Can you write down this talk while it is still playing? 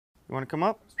You want to come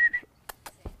up?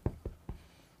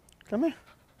 Come here.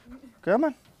 Come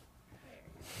on.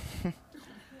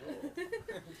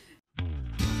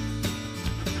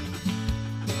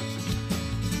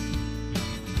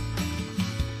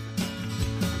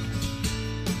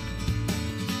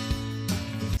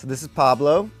 So this is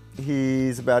Pablo.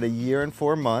 He's about 1 year and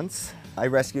 4 months. I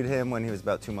rescued him when he was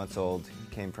about 2 months old.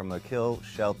 He came from a kill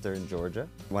shelter in Georgia.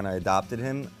 When I adopted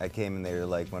him, I came and they were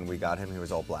like, when we got him, he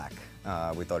was all black.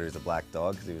 We thought he was a black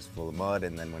dog because he was full of mud,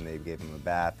 and then when they gave him a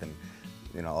bath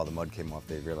and all the mud came off,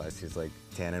 they realized he's like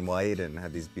tan and white and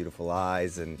had these beautiful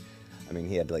eyes. And I mean,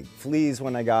 he had like fleas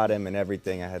when I got him and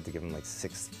everything. I had to give him like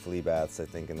 6 flea baths, I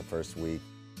think, in the first week.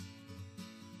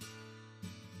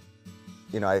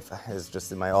 I was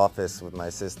just in my office with my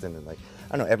assistant, and like,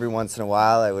 I don't know, every once in a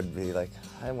while I would be like,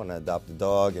 I want to adopt a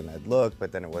dog, and I'd look,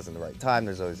 but then it wasn't the right time.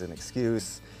 There's always an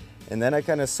excuse. And then I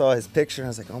kind of saw his picture and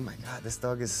I was like, oh my God, this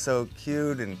dog is so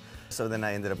cute. And so then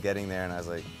I ended up getting there and I was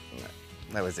like,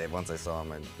 that was it. Once I saw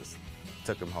him, I just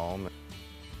took him home.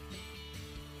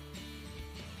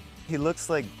 He looks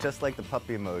like just like the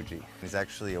puppy emoji. He's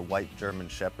actually a white German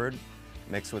Shepherd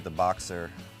mixed with a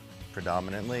boxer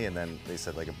predominantly, and then they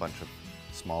said like a bunch of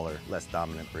smaller, less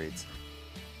dominant breeds.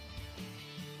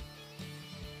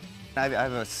 I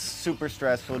have a super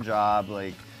stressful job,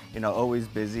 like, always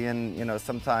busy, and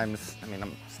sometimes, I mean,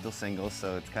 I'm still single,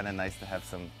 so it's kind of nice to have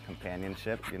some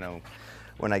companionship,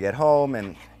 when I get home.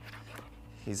 And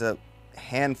he's a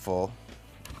handful,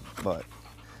 but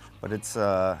it's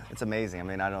amazing. I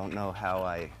mean, I don't know how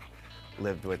I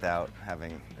lived without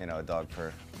having, a dog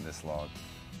for this long.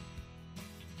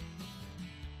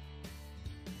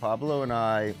 Pablo and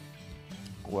I,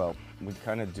 well, we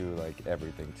kind of do like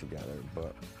everything together,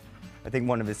 but I think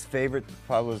one of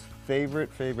Pablo's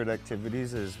favorite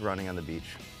activities is running on the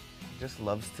beach. He just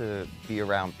loves to be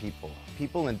around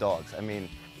people and dogs. I mean,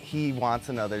 he wants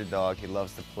another dog. He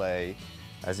loves to play.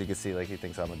 As you can see, like, he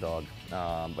thinks I'm a dog,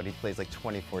 but he plays like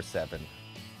 24/7.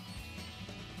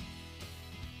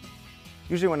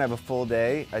 Usually when I have a full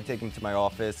day, I take him to my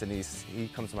office, and he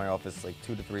comes to my office like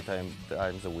 2 to 3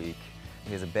 times a week.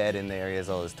 He has a bed in there, he has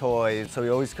all his toys, so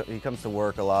he comes to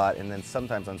work a lot. And then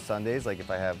sometimes on Sundays, like if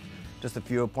I have just a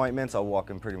few appointments, I'll walk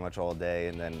him pretty much all day,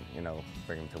 and then,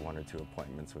 bring him to 1 or 2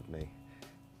 appointments with me.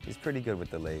 He's pretty good with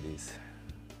the ladies.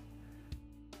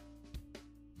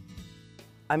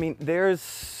 I mean, there's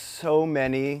so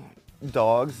many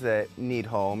dogs that need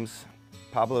homes.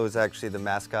 Pablo is actually the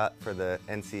mascot for the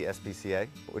NC SPCA,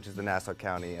 which is the Nassau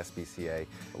County SPCA,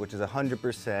 which is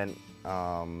 100%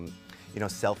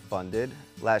 self-funded.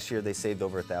 Last year they saved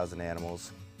over 1,000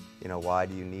 animals. Why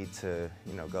do you need to,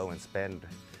 go and spend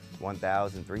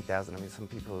 $1,000, $3,000? I mean, some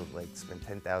people like spend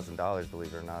 $10,000,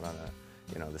 believe it or not, on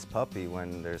this puppy,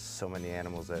 when there's so many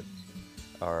animals that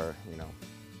are,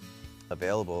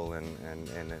 available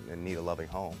and need a loving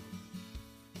home.